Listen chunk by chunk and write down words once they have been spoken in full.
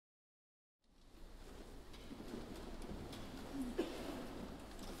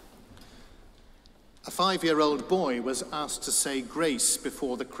A 5-year-old boy was asked to say grace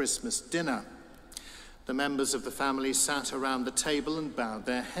before the Christmas dinner. The members of the family sat around the table and bowed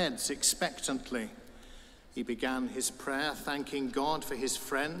their heads expectantly. He began his prayer thanking God for his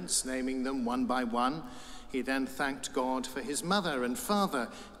friends, naming them one by one. He then thanked God for his mother and father,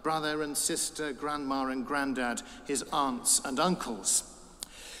 brother and sister, grandma and granddad, his aunts and uncles.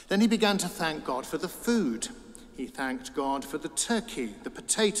 Then he began to thank God for the food. He thanked God for the turkey, the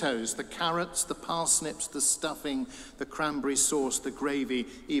potatoes, the carrots, the parsnips, the stuffing, the cranberry sauce, the gravy,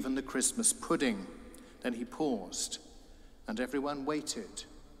 even the Christmas pudding. Then he paused, and everyone waited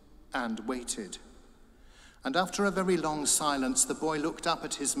and waited. And after a very long silence, the boy looked up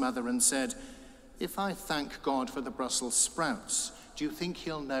at his mother and said, "If I thank God for the Brussels sprouts, do you think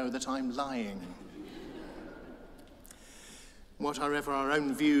he'll know that I'm lying?" Whatever our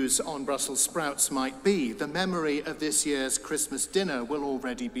own views on Brussels sprouts might be, the memory of this year's Christmas dinner will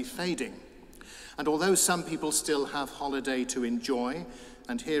already be fading. And although some people still have holiday to enjoy,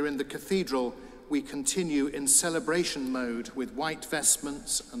 and here in the Cathedral we continue in celebration mode with white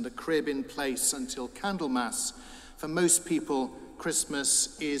vestments and the crib in place until Candlemas, for most people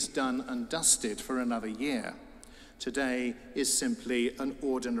Christmas is done and dusted for another year. Today is simply an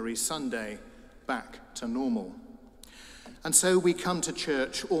ordinary Sunday, back to normal. And so we come to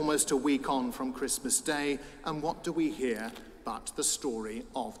church almost a week on from Christmas Day, and what do we hear but the story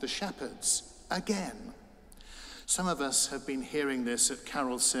of the shepherds again? Some of us have been hearing this at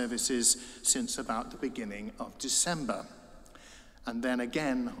carol services since about the beginning of December, and then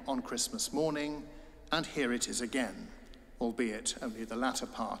again on Christmas morning, and here it is again, albeit only the latter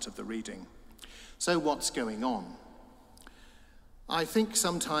part of the reading. So what's going on? I think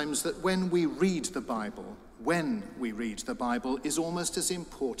sometimes that when we read the Bible is almost as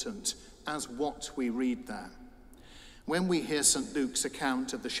important as what we read there. When we hear St. Luke's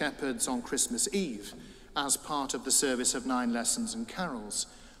account of the shepherds on Christmas Eve as part of the service of 9 lessons and carols,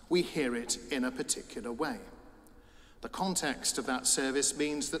 we hear it in a particular way. The context of that service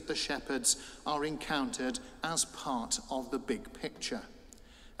means that the shepherds are encountered as part of the big picture.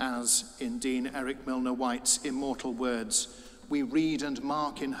 As in Dean Eric Milner White's immortal words, we read and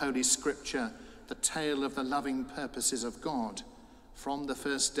mark in Holy Scripture the tale of the loving purposes of God from the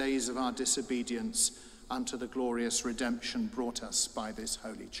first days of our disobedience unto the glorious redemption brought us by this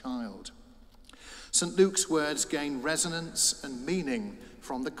holy child. St. Luke's words gain resonance and meaning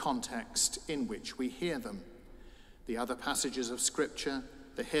from the context in which we hear them. The other passages of Scripture,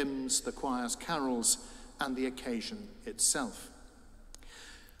 the hymns, the choir's carols, and the occasion itself.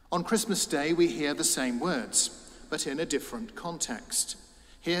 On Christmas Day, we hear the same words, but in a different context.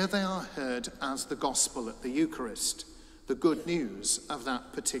 Here they are heard as the gospel at the Eucharist, the good news of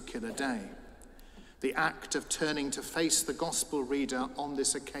that particular day. The act of turning to face the gospel reader on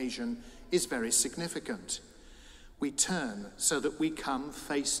this occasion is very significant. We turn so that we come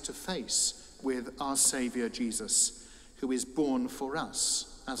face to face with our Saviour Jesus, who is born for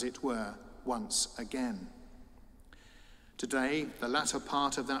us, as it were, once again. Today, the latter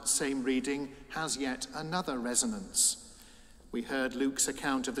part of that same reading has yet another resonance. We heard Luke's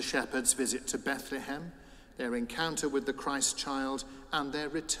account of the shepherds' visit to Bethlehem, their encounter with the Christ child, and their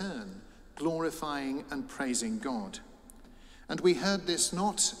return, glorifying and praising God. And we heard this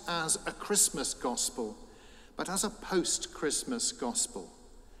not as a Christmas gospel, but as a post-Christmas gospel.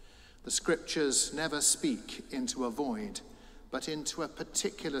 The Scriptures never speak into a void, but into a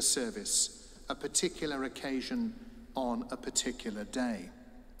particular service, a particular occasion on a particular day.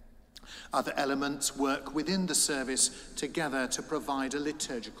 Other elements work within the service together to provide a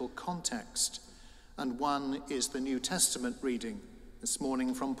liturgical context, and one is the New Testament reading this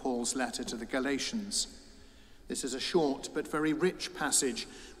morning from Paul's letter to the Galatians. This is a short but very rich passage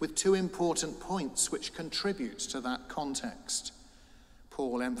with 2 important points which contribute to that context.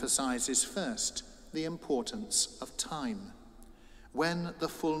 Paul emphasizes first the importance of time. When the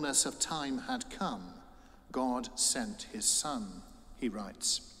fullness of time had come, God sent his Son, he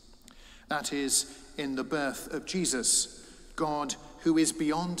writes. That is, in the birth of Jesus, God, who is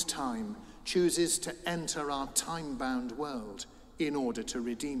beyond time, chooses to enter our time-bound world in order to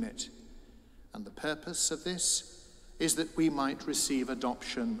redeem it. And the purpose of this is that we might receive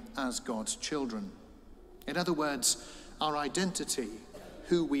adoption as God's children. In other words, our identity,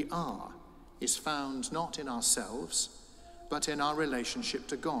 who we are, is found not in ourselves, but in our relationship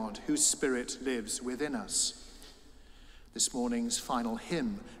to God, whose Spirit lives within us. This morning's final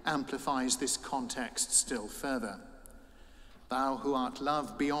hymn amplifies this context still further. Thou who art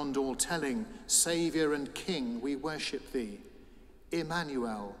love beyond all telling, Saviour and King, we worship thee.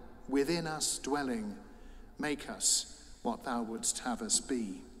 Emmanuel, within us dwelling, make us what thou wouldst have us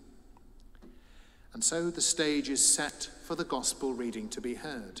be. And so the stage is set for the gospel reading to be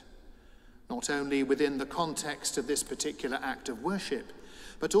heard, not only within the context of this particular act of worship,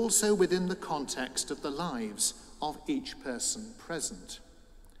 but also within the context of the lives of each person present.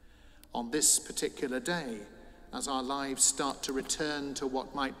 On this particular day, as our lives start to return to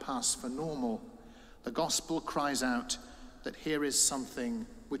what might pass for normal, the gospel cries out that here is something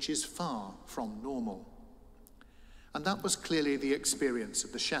which is far from normal. And that was clearly the experience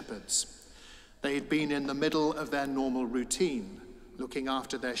of the shepherds. They had been in the middle of their normal routine, looking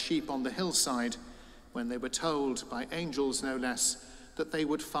after their sheep on the hillside, when they were told, by angels no less, that they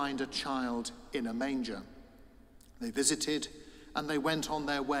would find a child in a manger. They visited, and they went on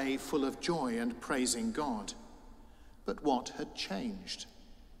their way full of joy and praising God. But what had changed?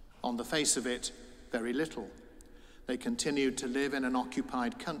 On the face of it, very little. They continued to live in an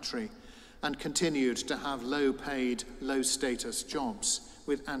occupied country and continued to have low-paid, low-status jobs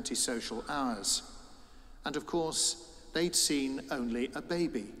with antisocial hours. And of course, they'd seen only a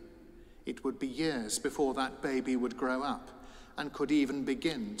baby. It would be years before that baby would grow up and could even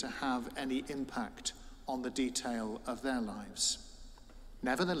begin to have any impact on the detail of their lives.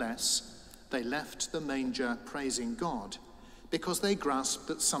 Nevertheless, they left the manger praising God because they grasped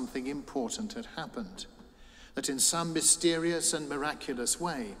that something important had happened, that in some mysterious and miraculous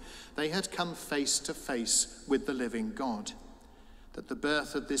way they had come face to face with the living God, that the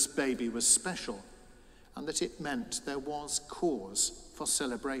birth of this baby was special, and that it meant there was cause for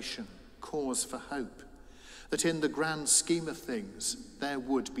celebration, cause for hope, that in the grand scheme of things there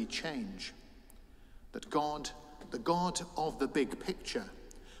would be change, that God, the God of the big picture,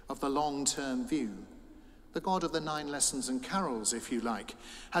 of the long-term view, the God of the 9 lessons and carols, if you like,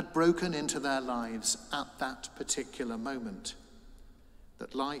 had broken into their lives at that particular moment.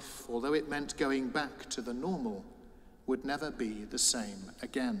 That life, although it meant going back to the normal, would never be the same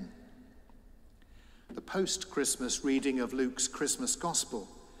again. The post-Christmas reading of Luke's Christmas Gospel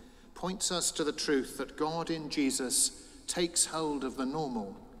points us to the truth that God in Jesus takes hold of the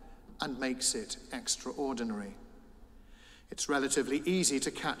normal and makes it extraordinary. It's relatively easy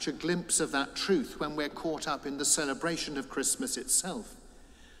to catch a glimpse of that truth when we're caught up in the celebration of Christmas itself.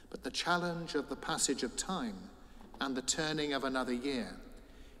 But the challenge of the passage of time and the turning of another year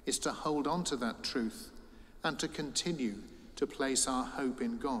is to hold on to that truth and to continue to place our hope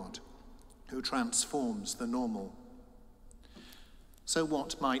in God, who transforms the normal. So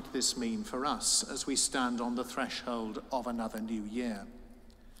what might this mean for us as we stand on the threshold of another new year?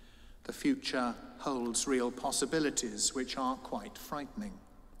 The future holds real possibilities which are quite frightening.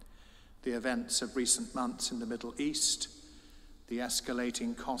 The events of recent months in the Middle East, the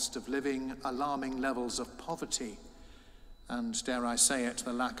escalating cost of living, alarming levels of poverty, and, dare I say it,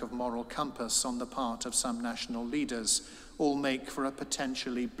 the lack of moral compass on the part of some national leaders all make for a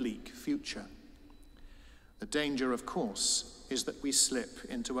potentially bleak future. The danger, of course, is that we slip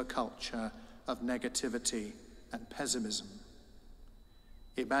into a culture of negativity and pessimism.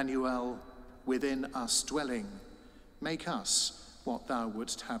 Emmanuel, within us dwelling, make us what thou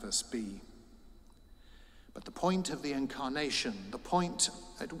wouldst have us be. But the point of the incarnation, the point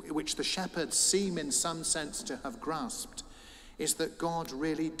at which the shepherds seem in some sense to have grasped, is that God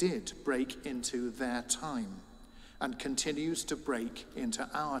really did break into their time and continues to break into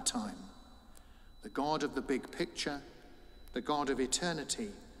our time. The God of the big picture, the God of eternity,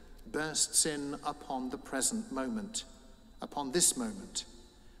 bursts in upon the present moment, upon this moment,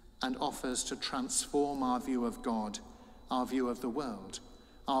 and offers to transform our view of God, our view of the world,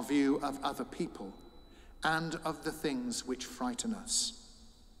 our view of other people, and of the things which frighten us.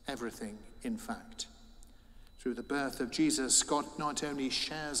 Everything, in fact. Through the birth of Jesus, God not only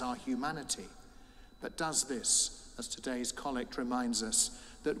shares our humanity, but does this, as today's collect reminds us,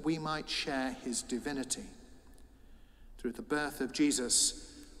 that we might share his divinity. Through the birth of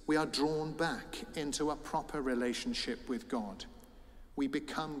Jesus, we are drawn back into a proper relationship with God. We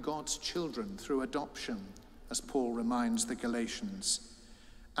become God's children through adoption, as Paul reminds the Galatians,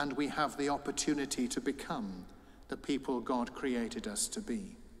 and we have the opportunity to become the people God created us to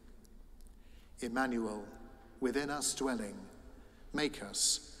be. Emmanuel, within us dwelling, make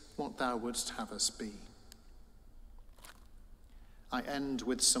us what thou wouldst have us be. I end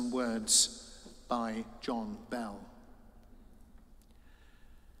with some words by John Bell.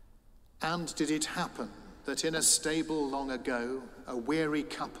 And did it happen that in a stable long ago, a weary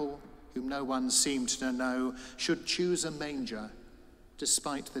couple, whom no one seemed to know, should choose a manger,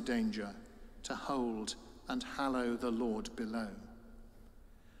 despite the danger, to hold and hallow the Lord below?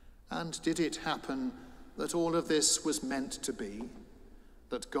 And did it happen that all of this was meant to be,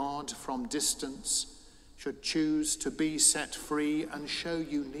 that God from distance should choose to be set free and show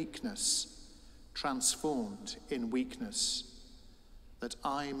uniqueness, transformed in weakness, that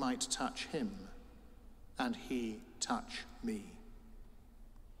I might touch him and he touch me.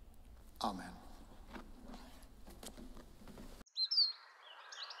 Amen.